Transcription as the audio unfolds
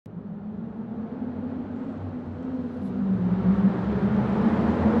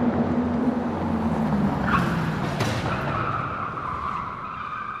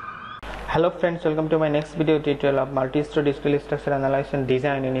Hello friends, welcome to my next video tutorial of multi-stored structure analysis and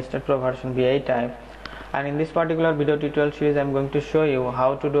design in Staad Pro version V8i. And in this particular video tutorial series, I am going to show you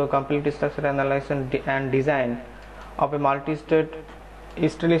how to do a complete structure analysis and design of a multi-stored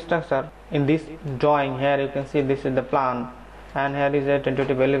steel structure. In this drawing here, you can see this is the plan, and here is a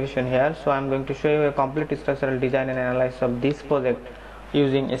tentative elevation here. So I am going to show you a complete structural design and analysis of this project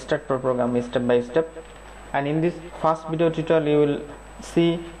using Staad Pro program step by step. And in this first video tutorial, you will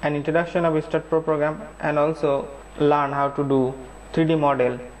see an introduction of Staad Pro program and also learn how to do 3D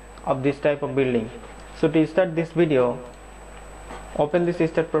model of this type of building. So to start this video, open this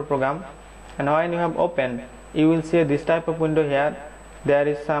Staad Pro program, and when you have opened, you will see this type of window here. There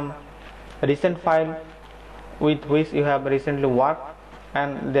is some recent file with which you have recently worked,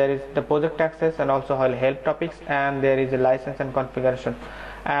 and there is the project access and also help topics, and there is a license and configuration,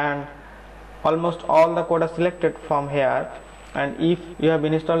 and almost all the code are selected from here. And if you have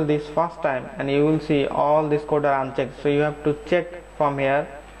installed this first time, and you will see all this code are unchecked, so you have to check from here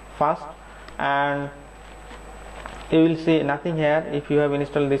first, and you will see nothing here if you have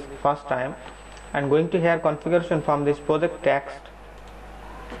installed this first time. And going to here configuration, from this project text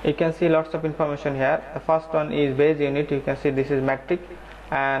you can see lots of information here. The first one is base unit. You can see this is metric,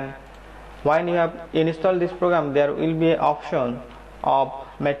 and when you have installed this program, there will be an option of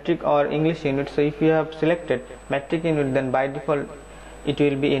metric or English unit. So if you have selected metric unit, then by default it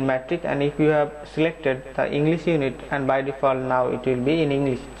will be in metric, and if you have selected the English unit, and by default now it will be in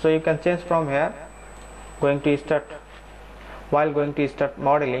English. So you can change from here going to start, while going to start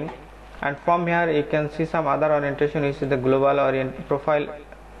modeling, and from here you can see some other orientation, which is the global profile,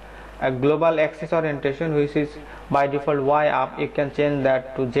 a global axis orientation, which is by default Y up. You can change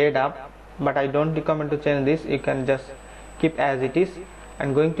that to Z up, but I don't recommend to change this. You can just keep as it is.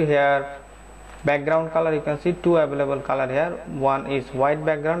 And going to here background color, you can see two available color here. One is white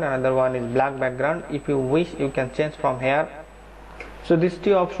background, another one is black background. If you wish, you can change from here. So these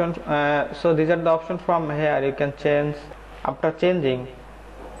two options, so these are the options from here. You can change. After changing,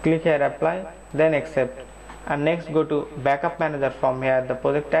 click here apply, then accept, and next go to backup manager. From here the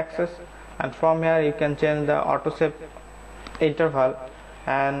project access, and from here you can change the auto save interval,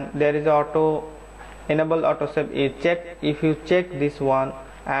 and there is enable auto save is checked. If you check this one,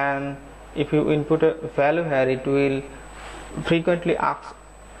 and if you input a value here, it will frequently ask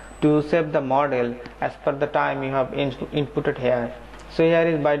to save the model as per the time you have inputted here. So here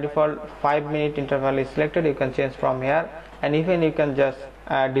is by default 5-minute interval is selected. You can change from here, and even you can just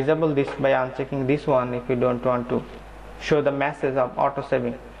disable this by unchecking this one if you don't want to show the message of auto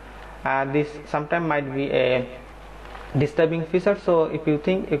saving. This sometimes might be a disturbing feature, so if you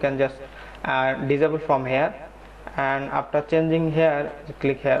think, you can just disable from here. And after changing here,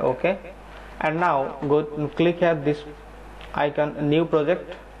 click here OK, and now go click here this icon new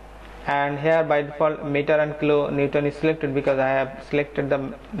project, and here by default meter and kilonewton is selected because I have selected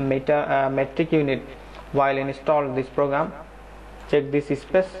the metric unit while install this program. Check this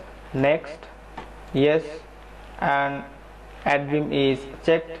space, next, yes, and add beam is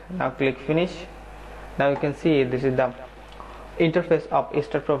checked. Now click finish. Now you can see this is the interface of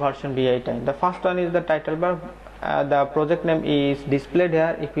Staad Pro version V8i. The first one is the title bar. The project name is displayed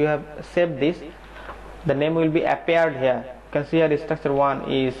here. If you have saved this, the name will be appeared here. You can see here structure 1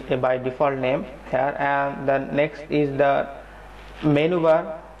 is a by default name here, and the next is the menu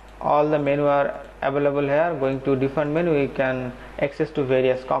bar. All the menu are available here. Going to different menu, you can access to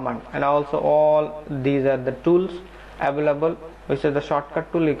various commands, and also all these are the tools available, which is the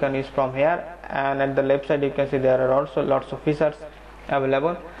shortcut tool you can use from here. And at the left side you can see there are also lots of features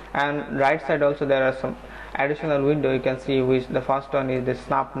available, and right side also there are some additional window you can see, which the first one is the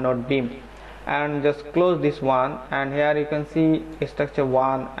snap node beam. And just close this one, and here you can see structure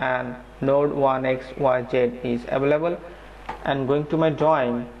 1 and node 1xyz is available. And going to my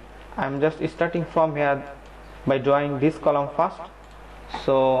drawing, I am just starting from here by drawing this column first.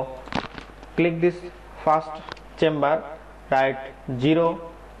 So click this first chamber, write 0,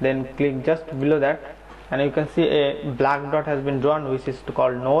 then click just below that, and you can see a black dot has been drawn, which is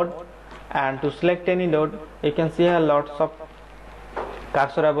called node. And to select any node, you can see here lots of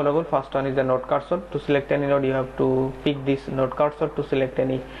cursor available. First one is the node cursor. To select any node, you have to pick this node cursor. To select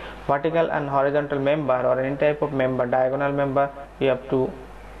any vertical and horizontal member or any type of member, diagonal member, you have to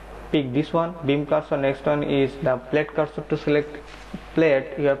pick this one, beam cursor. Next one is the plate cursor. To select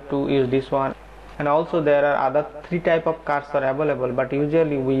plate, you have to use this one. And also there are other 3 type of cursor available, but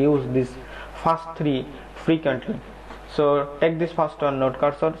usually we use this first 3 frequently. So take this first one, node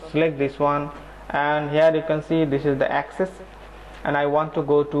cursor, select this one, and here you can see this is the axis, and I want to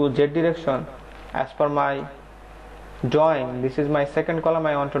go to Z direction as per my drawing, this is my second column.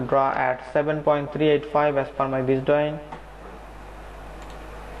 I want to draw at 7.385 as per my this drawing.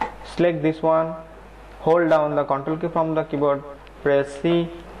 Select this one, hold down the control key from the keyboard, press C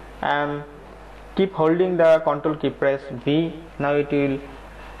and keep holding the control key, press V. Now it will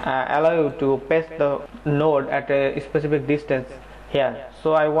allow you to paste the node at a specific distance here.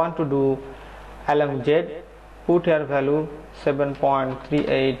 So I want to do along Z, put here value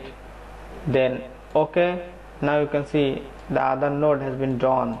 7.38, then OK. Now you can see the other node has been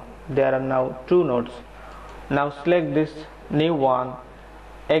drawn. There are now two nodes. Now select this new one,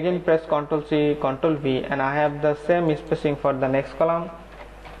 again press Ctrl C, Ctrl V, and I have the same spacing for the next column,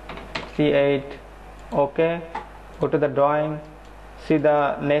 C8. OK. Go to the drawing, see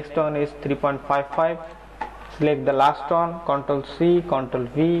the next one is 3.55. Select the last one, Ctrl C, Ctrl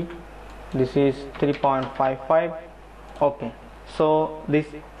V, this is 3.55. OK. So this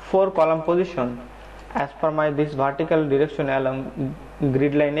 4 column position as per my this vertical direction along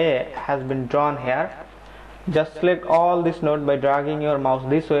grid line A has been drawn here. Just select all this node by dragging your mouse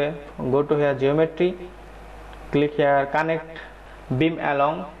this way. Go to here geometry, click here connect beam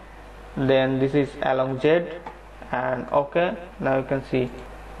along, then this is along Z and OK. Now you can see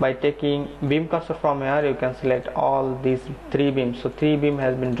by taking beam cursor from here you can select all these 3 beams. So 3 beam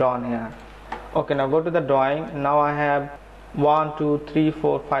has been drawn here. OK, now go to the drawing. Now I have 1, 2, 3,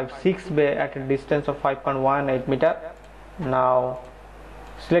 4, 5, 6 bay at a distance of 5.18 meter. Now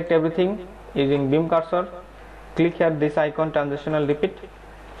select everything using beam cursor, click here this icon transitional repeat.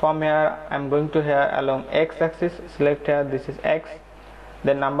 From here I am going to here along X axis, select here this is X,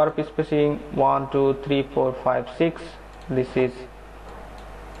 then number of spacing 1, 2, 3, 4, 5, 6, this is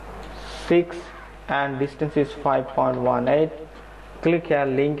 6 and distance is 5.18. Click here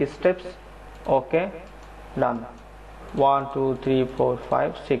link steps. OK, done. 1, 2, 3, 4,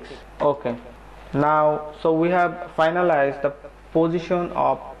 5, 6. OK. Now so we have finalized the position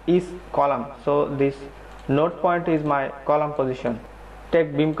of each column. So this node point is my column position.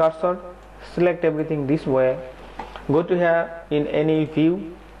 Take beam cursor, select everything this way, go to here in any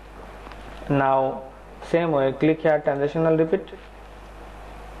view. Now same way click here transitional repeat.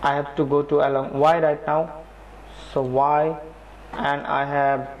 I have to go to along Y right now, so Y, and I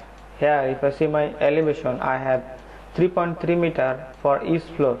have here, if I see my elevation, I have 3.3 meter for each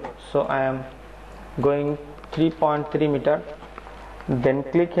floor, so I am going 3.3 meter. Then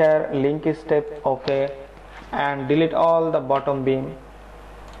click here link step. OK, and delete all the bottom beam.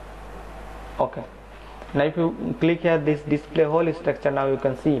 OK. Now if you click here this display whole structure, now you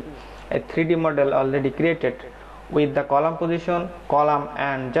can see a 3D model already created with the column position, column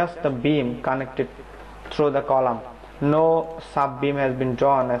and just the beam connected through the column. No sub beam has been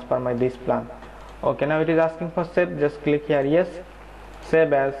drawn as per my this plan. OK, now it is asking for save. Just click here yes,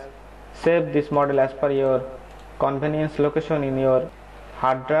 save as, save this model as per your convenience location in your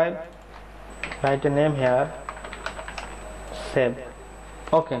hard drive. Write a name here, save.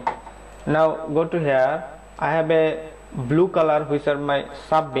 OK, now go to here. I have a blue color which are my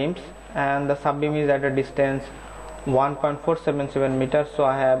sub beams, and the sub beam is at a distance 1.477 meters. So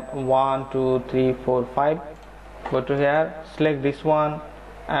I have 1, 2, 3, 4, 5. Go to here, select this one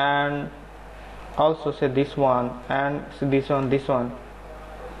and also say this one and this one.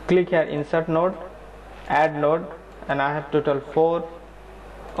 Click here insert node, add node, and I have total 4.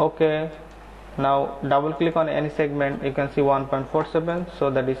 OK. Now double click on any segment, you can see 1.47,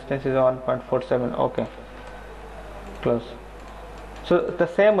 so the distance is 1.47. OK, close. So the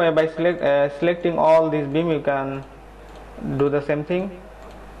same way by selecting all these beam you can do the same thing.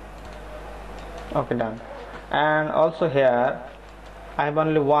 OK, done. And also here I have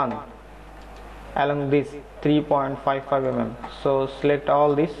only one along this 3.55 mm, so select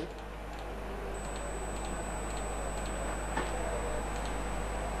all this,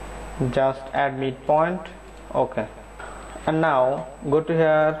 just add midpoint. OK, and now go to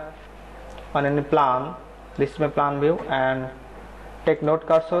here on any plan, this is my plan view, and take node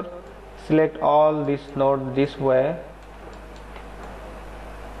cursor, select all this node this way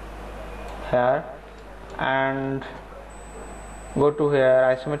here, and go to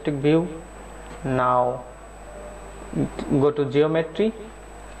here isometric view. Now go to geometry,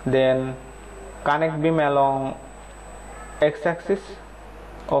 then connect beam along X axis.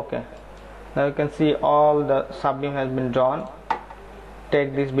 OK, now you can see all the sub beam has been drawn.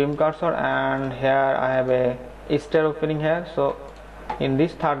 Take this beam cursor, and here I have a stair opening here, so in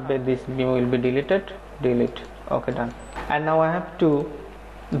this third bay this beam will be deleted. Delete. OK, done. And now I have to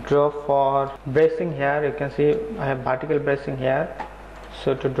draw for bracing here. You can see I have vertical bracing here.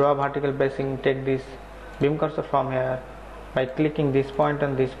 So to draw vertical bracing, take this beam cursor from here. By clicking this point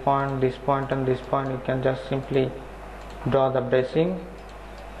and this point, this point and this point, you can just simply draw the bracing.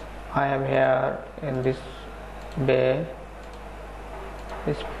 I have here in this bay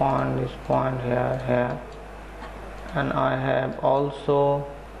this point here, and I have also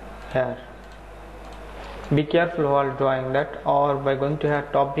here. Be careful while drawing that, or by going to here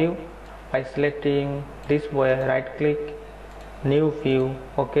top view, by selecting this way, right click, new view,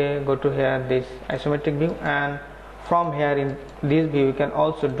 okay, go to here this isometric view, and from here in this view you can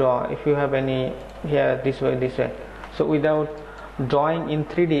also draw if you have any here this way. So without drawing in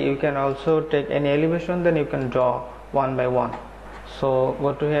 3D, you can also take any elevation, then you can draw one by one. So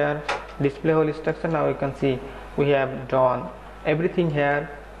go to here display whole structure. Now you can see we have drawn everything here,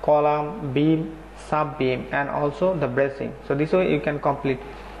 column, beam, sub beam, and also the bracing. So this way you can complete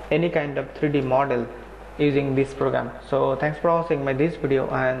any kind of 3D model using this program. So thanks for watching this video,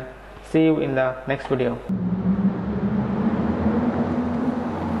 and see you in the next video.